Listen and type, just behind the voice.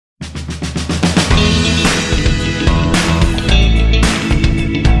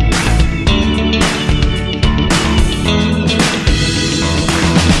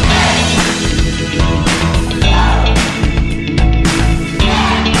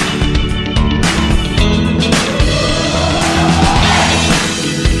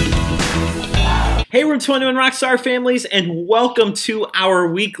Room 21 Rockstar families, and welcome to our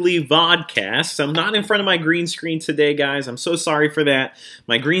weekly VODCAST. I'm not in front of my green screen today, guys. I'm so sorry for that.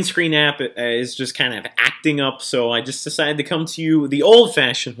 My green screen app is just kind of acting up, so I just decided to come to you the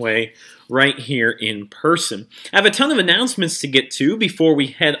old-fashioned way right here in person. I have a ton of announcements to get to before we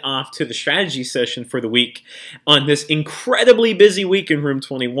head off to the strategy session for the week on this incredibly busy week in Room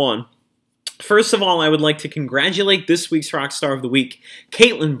 21. First of all, I would like to congratulate this week's Rockstar of the Week,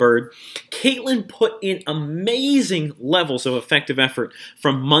 Caitlin Bird. Caitlin put in amazing levels of effective effort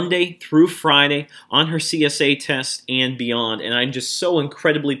from Monday through Friday on her CSA test and beyond, and I'm just so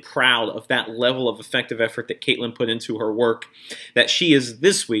incredibly proud of that level of effective effort that Caitlin put into her work that she is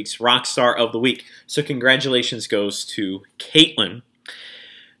this week's Rockstar of the Week. So congratulations goes to Caitlin.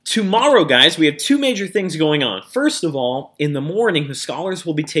 Tomorrow, guys, we have two major things going on. First of all, in the morning, the scholars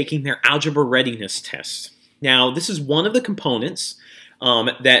will be taking their algebra readiness test. Now, this is one of the components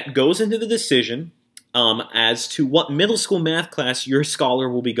that goes into the decision as to what middle school math class your scholar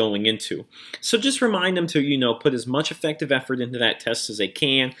will be going into. So just remind them to, put as much effective effort into that test as they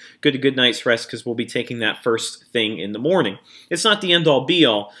can. Get a good night's rest because we'll be taking that first thing in the morning. It's not the end-all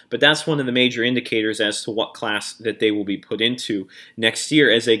be-all, but that's one of the major indicators as to what class that they will be put into next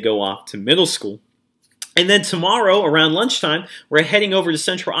year as they go off to middle school. And then tomorrow, around lunchtime, we're heading over to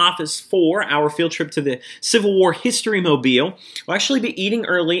Central Office for our field trip to the Civil War History Mobile. We'll actually be eating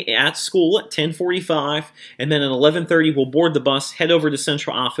early at school at 10:45, and then at 11:30 we'll board the bus, head over to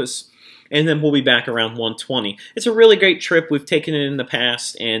Central Office, and then we'll be back around 1:20. It's a really great trip. We've taken it in the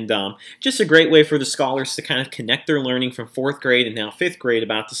past, and just a great way for the scholars to kind of connect their learning from 4th grade and now 5th grade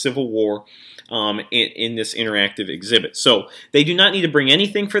about the Civil War in this interactive exhibit. So they do not need to bring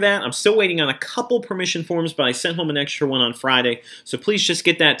anything for that. I'm still waiting on a couple permission forms, but I sent home an extra one on Friday. So please just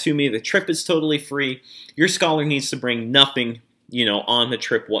get that to me. The trip is totally free. Your scholar needs to bring nothing, on the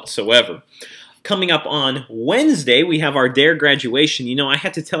trip whatsoever. Coming up on Wednesday, we have our DARE graduation. I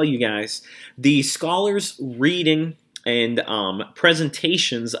had to tell you guys, the scholars reading and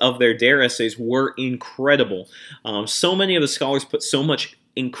presentations of their DARE essays were incredible. So many of the scholars put so much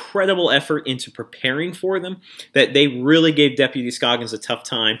incredible effort into preparing for them that they really gave Deputy Scoggins a tough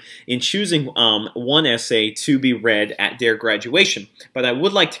time in choosing one essay to be read at DARE graduation. But I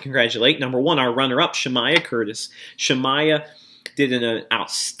would like to congratulate, number one, our runner-up, Shemaya Curtis. Shemaya did an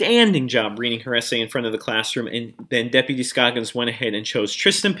outstanding job reading her essay in front of the classroom, and then Deputy Scoggins went ahead and chose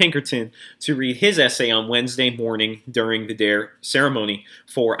Tristan Pinkerton to read his essay on Wednesday morning during the DARE ceremony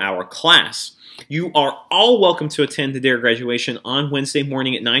for our class. You are all welcome to attend the DARE graduation on Wednesday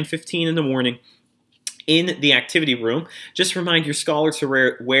morning at 9:15 in the morning in the activity room. Just remind your scholars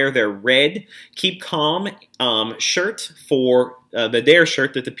to wear their red Keep Calm shirt for the DARE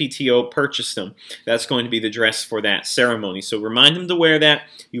shirt that the PTO purchased them. That's going to be the dress for that ceremony. So remind them to wear that.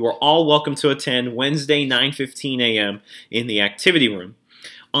 You are all welcome to attend Wednesday, 9:15 a.m. in the activity room.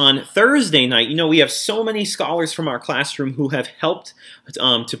 On Thursday night, we have so many scholars from our classroom who have helped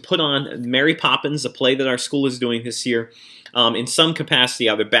to put on Mary Poppins, a play that our school is doing this year, in some capacity,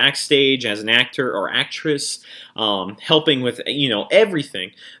 either backstage as an actor or actress, helping with,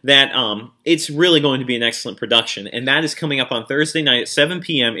 everything, that it's really going to be an excellent production. And that is coming up on Thursday night at 7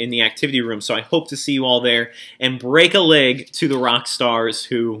 p.m. in the activity room. So I hope to see you all there and break a leg to the rock stars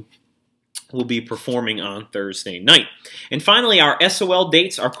who will be performing on Thursday night. And finally, our SOL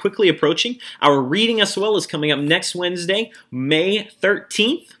dates are quickly approaching. Our reading SOL is coming up next Wednesday, May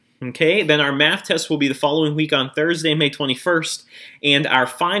 13th. Okay, then our math test will be the following week on Thursday, May 21st, and our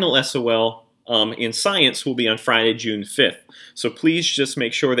final SOL in science will be on Friday, June 5th. So please just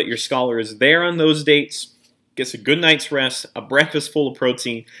make sure that your scholar is there on those dates, gets a good night's rest, a breakfast full of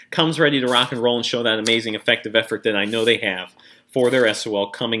protein, comes ready to rock and roll and show that amazing effective effort that I know they have for their SOL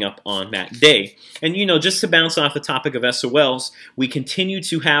coming up on that day. And just to bounce off the topic of SOLs, we continue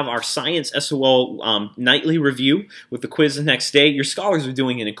to have our science SOL nightly review with the quiz the next day. Your scholars are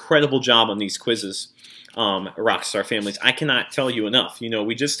doing an incredible job on these quizzes, Rockstar families. I cannot tell you enough.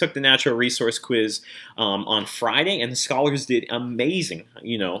 We just took the natural resource quiz on Friday, and the scholars did amazing.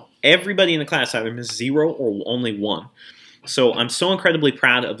 Everybody in the class either missed 0 or only 1. So I'm so incredibly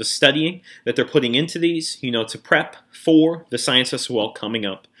proud of the studying that they're putting into these, to prep for the Science SOL coming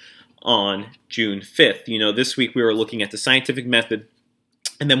up on June 5th. This week we were looking at the scientific method,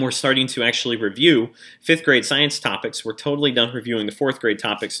 and then we're starting to actually review 5th grade science topics. We're totally done reviewing the 4th grade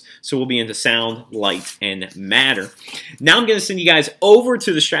topics, so we'll be into sound, light, and matter. Now I'm going to send you guys over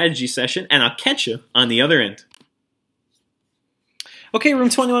to the strategy session, and I'll catch you on the other end. Okay, Room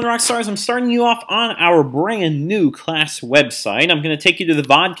 21 Rockstars, I'm starting you off on our brand new class website. I'm going to take you to the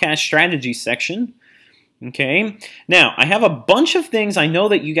VODCAST strategy section. Okay, now I have a bunch of things. I know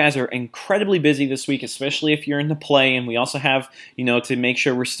that you guys are incredibly busy this week, especially if you're in the play, and we also have, to make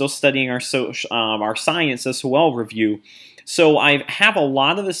sure we're still studying our science as well review. So I have a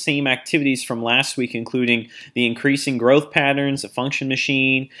lot of the same activities from last week, including the increasing growth patterns, the function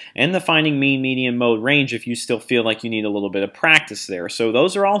machine, and the finding mean, median, mode, range if you still feel like you need a little bit of practice there. So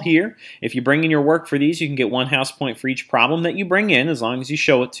those are all here. If you bring in your work for these, you can get 1 house point for each problem that you bring in, as long as you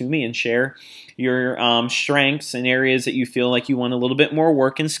show it to me and share your strengths and areas that you feel like you want a little bit more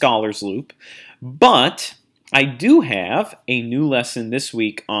work in Scholars Loop. But I do have a new lesson this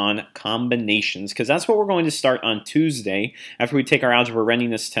week on combinations, because that's what we're going to start on Tuesday after we take our algebra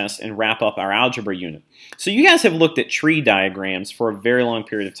readiness test and wrap up our algebra unit. So you guys have looked at tree diagrams for a very long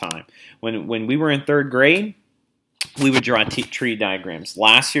period of time. When we were in 3rd grade, we would draw tree diagrams.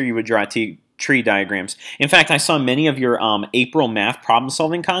 Last year, you would draw tree diagrams. In fact, I saw many of your April math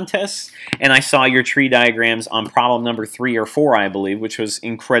problem-solving contests, and I saw your tree diagrams on problem number 3 or 4, I believe, which was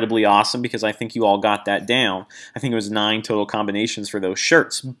incredibly awesome because I think you all got that down. I think it was 9 total combinations for those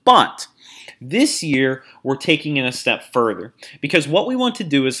shirts. But this year, we're taking it a step further, because what we want to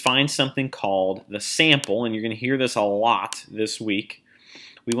do is find something called the sample, and you're going to hear this a lot this week.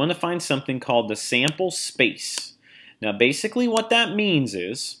 We want to find something called the sample space. Now, basically what that means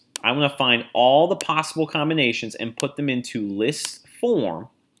is I want to find all the possible combinations and put them into list form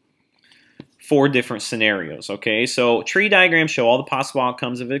for different scenarios. Okay, so tree diagrams show all the possible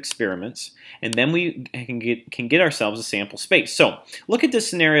outcomes of experiments, and then we can get ourselves a sample space. So look at this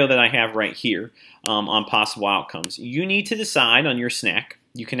scenario that I have right here on possible outcomes. You need to decide on your snack.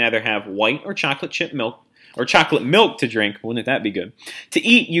 You can either have white or chocolate chip milk, or chocolate milk to drink. Wouldn't that be good? To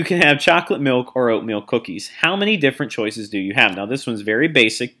eat, you can have chocolate milk or oatmeal cookies. How many different choices do you have? Now, this one's very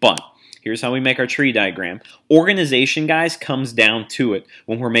basic, but here's how we make our tree diagram. Organization, guys, comes down to it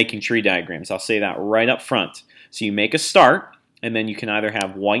when we're making tree diagrams. I'll say that right up front. So you make a start, and then you can either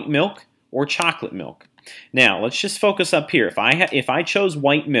have white milk or chocolate milk. Now, let's just focus up here. If I chose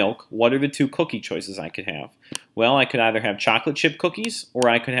white milk, what are the 2 cookie choices I could have? Well, I could either have chocolate chip cookies or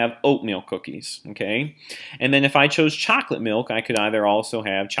I could have oatmeal cookies, okay? And then if I chose chocolate milk, I could either also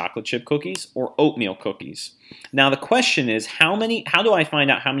have chocolate chip cookies or oatmeal cookies. Now, the question is, how do I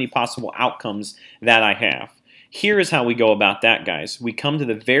find out how many possible outcomes that I have? Here is how we go about that, guys. We come to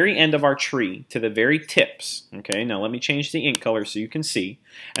the very end of our tree, to the very tips. Okay, now let me change the ink color so you can see.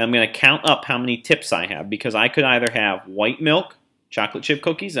 And I'm going to count up how many tips I have, because I could either have white milk, chocolate chip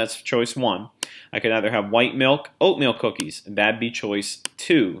cookies, that's choice 1. I could either have white milk, oatmeal cookies, that'd be choice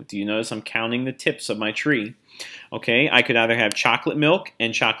 2. Do you notice I'm counting the tips of my tree? Okay, I could either have chocolate milk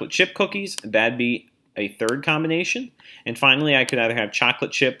and chocolate chip cookies, that'd be a 3rd combination. And finally, I could either have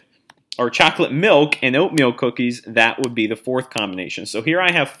chocolate milk and oatmeal cookies, that would be the 4th combination. So here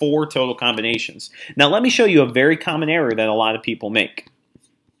I have 4 total combinations. Now let me show you a very common error that a lot of people make.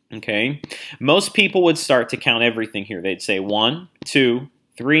 Okay, most people would start to count everything here. They'd say 1, 2,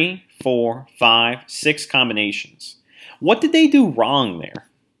 3, 4, 5, 6 combinations. What did they do wrong there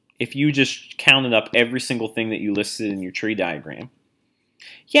if you just counted up every single thing that you listed in your tree diagram?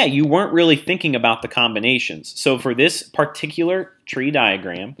 Yeah, you weren't really thinking about the combinations. So for this particular tree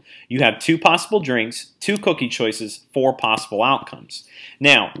diagram, you have 2 possible drinks, 2 cookie choices, 4 possible outcomes.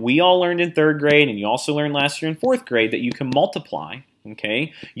 Now, we all learned in 3rd grade, and you also learned last year in 4th grade, that you can multiply.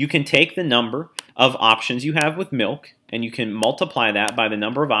 Okay, you can take the number of options you have with milk, and you can multiply that by the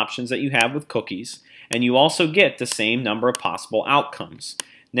number of options that you have with cookies, and you also get the same number of possible outcomes.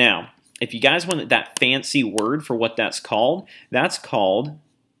 Now, if you guys want that fancy word for what that's called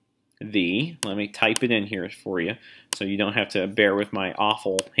the, let me type it in here for you so you don't have to bear with my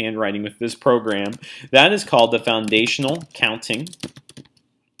awful handwriting with this program. That is called the foundational counting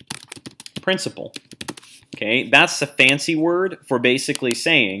principle. Okay, that's the fancy word for basically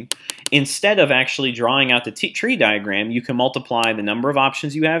saying, instead of actually drawing out the tree diagram, you can multiply the number of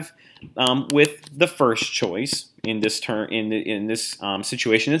options you have with the first choice. In this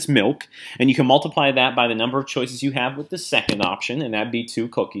situation, it's milk, and you can multiply that by the number of choices you have with the second option, and that'd be 2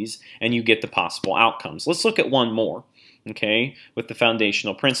 cookies, and you get the possible outcomes. Let's look at one more, okay, with the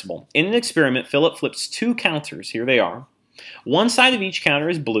foundational principle. In an experiment, Philip flips 2 counters. Here they are. One side of each counter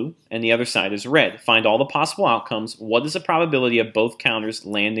is blue, and the other side is red. Find all the possible outcomes. What is the probability of both counters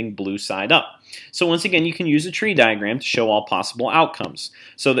landing blue side up? So once again, you can use a tree diagram to show all possible outcomes.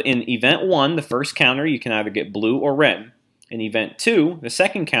 So in event 1, the first counter, you can either get blue or red. In event 2, the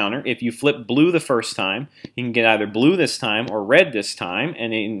second counter, if you flip blue the first time, you can get either blue this time or red this time.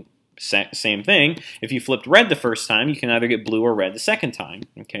 And in same thing, if you flipped red the first time, you can either get blue or red the second time.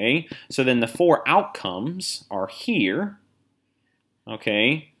 Okay, so then the 4 outcomes are here.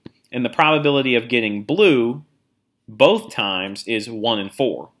 Okay, And the probability of getting blue both times is 1 in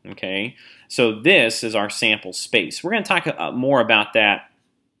 4, okay? So this is our sample space. We're going to talk more about that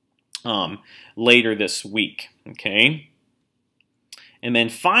later this week, okay? And then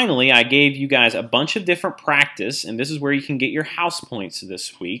finally, I gave you guys a bunch of different practice, and this is where you can get your house points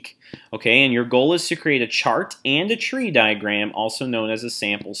this week, okay? And your goal is to create a chart and a tree diagram, also known as a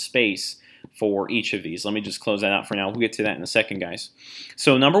sample space, for each of these. Let me just close that out for now. We'll get to that in a second, guys.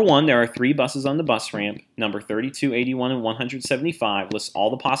 So number 1, there are 3 buses on the bus ramp. Number 32, 81, and 175 lists all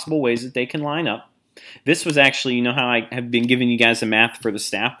the possible ways that they can line up. This was actually, you know how I have been giving you guys the math for the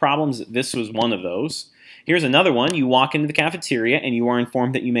staff problems? This was one of those. Here's another one. You walk into the cafeteria and you are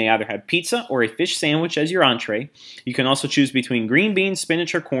informed that you may either have pizza or a fish sandwich as your entree. You can also choose between green beans,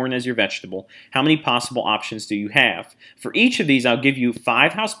 spinach, or corn as your vegetable. How many possible options do you have? For each of these, I'll give you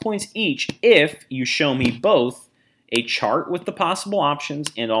 5 house points each if you show me both a chart with the possible options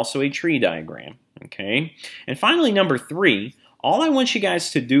and also a tree diagram. Okay? And finally, number 3, all I want you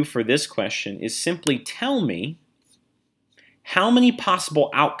guys to do for this question is simply tell me how many possible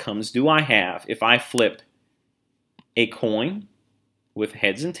outcomes do I have if I flip a coin with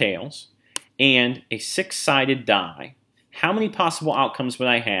heads and tails and a 6-sided die. How many possible outcomes would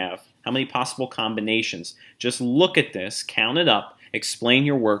I have? How many possible combinations? Just look at this, count it up, explain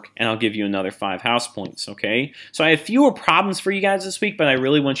your work, and I'll give you another 5 house points, okay? So I have fewer problems for you guys this week, but I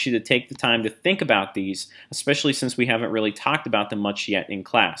really want you to take the time to think about these, especially since we haven't really talked about them much yet in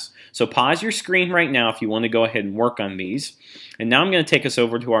class. So pause your screen right now if you want to go ahead and work on these. And now I'm going to take us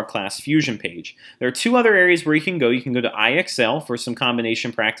over to our Class Fusion page. There are 2 other areas where you can go. You can go to IXL for some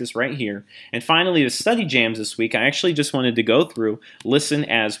combination practice right here. And finally, the study jams this week, I actually just wanted to go through, listen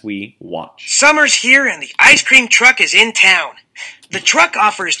as we watch. Summer's here and the ice cream truck is in town. The truck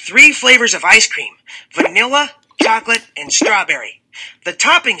offers 3 flavors of ice cream: vanilla, chocolate, and strawberry. The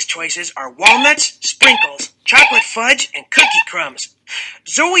toppings choices are walnuts, sprinkles, chocolate fudge, and cookie crumbs.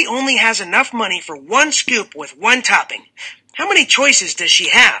 Zoe only has enough money for 1 scoop with 1 topping. How many choices does she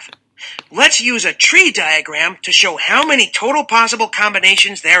have? Let's use a tree diagram to show how many total possible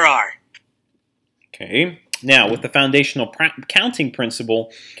combinations there are. Okay, now with the foundational counting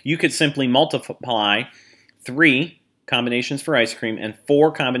principle, you could simply multiply 3 combinations for ice cream and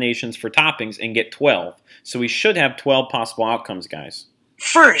 4 combinations for toppings and get 12. So we should have 12 possible outcomes, guys.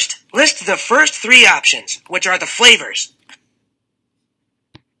 First, list the first 3 options, which are the flavors.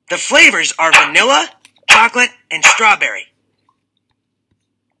 The flavors are vanilla, chocolate, and strawberry.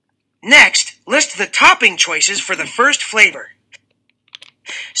 Next, list the topping choices for the first flavor.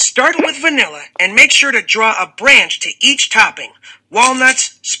 Start with vanilla and make sure to draw a branch to each topping: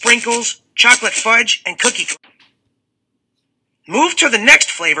 walnuts, sprinkles, chocolate fudge, and cookie crumbs. Move to the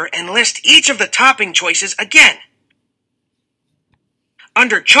next flavor and list each of the topping choices again.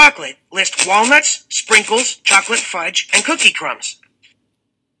 Under chocolate, list walnuts, sprinkles, chocolate fudge, and cookie crumbs.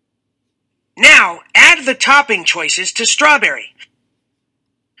 Now, add the topping choices to strawberry.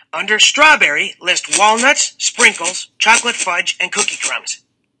 Under strawberry, list walnuts, sprinkles, chocolate fudge, and cookie crumbs.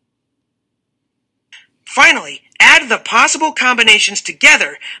 Finally, add the possible combinations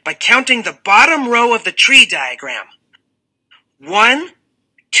together by counting the bottom row of the tree diagram. 1,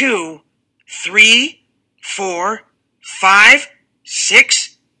 2, 3, 4, 5,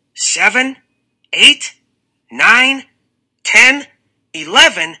 6, 7, 8, 9, 10,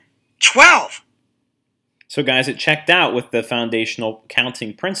 11, 12. So guys, it checked out with the foundational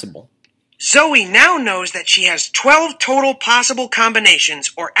counting principle. Zoe now knows that she has 12 total possible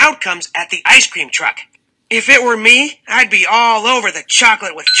combinations or outcomes at the ice cream truck. If it were me, I'd be all over the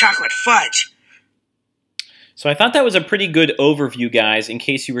chocolate with chocolate fudge. So I thought that was a pretty good overview, guys, in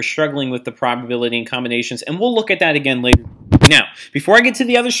case you were struggling with the probability and combinations, and we'll look at that again later. Now, before I get to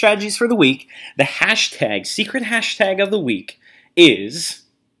the other strategies for the week, the secret hashtag of the week is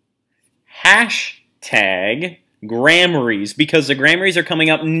hashtag Grammarys, because the Grammarys are coming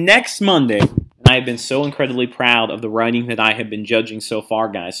up next Monday, and I have been so incredibly proud of the writing that I have been judging so far,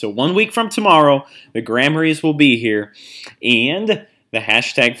 guys. So 1 week from tomorrow, the Grammarys will be here, and the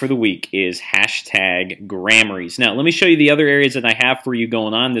hashtag for the week is hashtag Grammarys. Now, let me show you the other areas that I have for you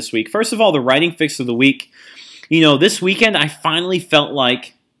going on this week. First of all, the writing fix of the week. You know, this weekend I finally felt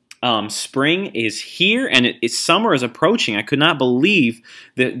like spring is here and summer is approaching. I could not believe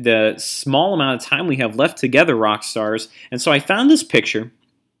the small amount of time we have left together, rock stars. And so I found this picture,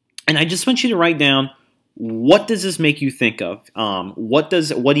 and I just want you to write down what does this make you think of?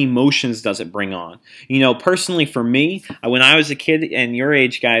 What emotions does it bring on? You know, personally for me, when I was a kid and your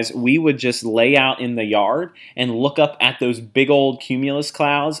age, guys, we would just lay out in the yard and look up at those big old cumulus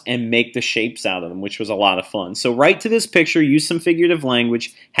clouds and make the shapes out of them, which was a lot of fun. So write to this picture, use some figurative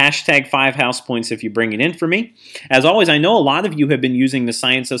language, hashtag 5 house points if you bring it in for me. As always, I know a lot of you have been using the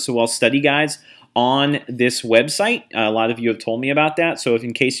Science SOL study guides on this website. A lot of you have told me about that. So if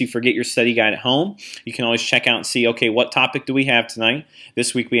in case you forget your study guide at home, you can always check out and see, okay, what topic do we have tonight?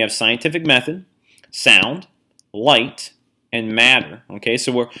 This week we have scientific method, sound, light, and matter. Okay,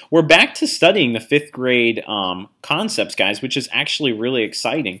 so we're back to studying the 5th grade concepts, guys, which is actually really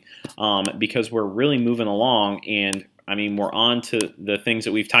exciting because we're really moving along, and I mean, we're on to the things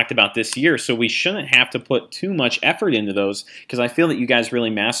that we've talked about this year, so we shouldn't have to put too much effort into those because I feel that you guys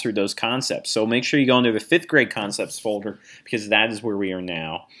really mastered those concepts. So make sure you go into the 5th grade concepts folder because that is where we are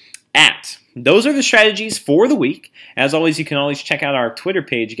now at. Those are the strategies for the week. As always, you can always check out our Twitter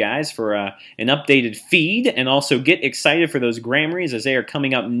page, guys, for an updated feed, and also get excited for those Grammys as they are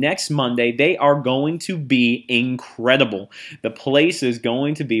coming up next Monday. They are going to be incredible. The place is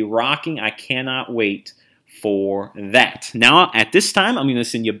going to be rocking. I cannot wait for that. Now, at this time, I'm going to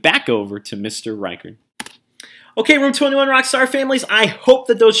send you back over to Mr. Reichard. Okay, Room 21 Rockstar families, I hope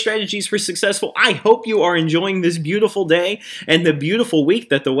that those strategies were successful. I hope you are enjoying this beautiful day and the beautiful week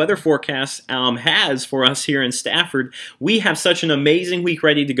that the weather forecast has for us here in Stafford. We have such an amazing week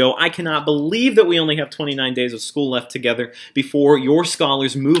ready to go. I cannot believe that we only have 29 days of school left together before your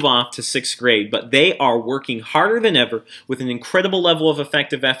scholars move off to 6th grade, but they are working harder than ever with an incredible level of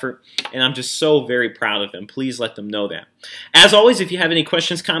effective effort, and I'm just so very proud of them. Please let them know that. As always, if you have any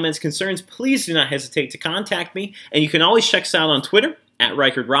questions, comments, concerns, please do not hesitate to contact me. And you can always check us out on Twitter at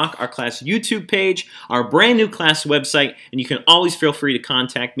Reichard Rock, our class YouTube page, our brand new class website, and you can always feel free to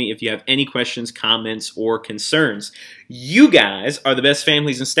contact me if you have any questions, comments, or concerns. You guys are the best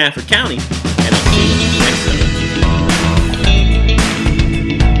families in Stafford County, and I'll see you next time.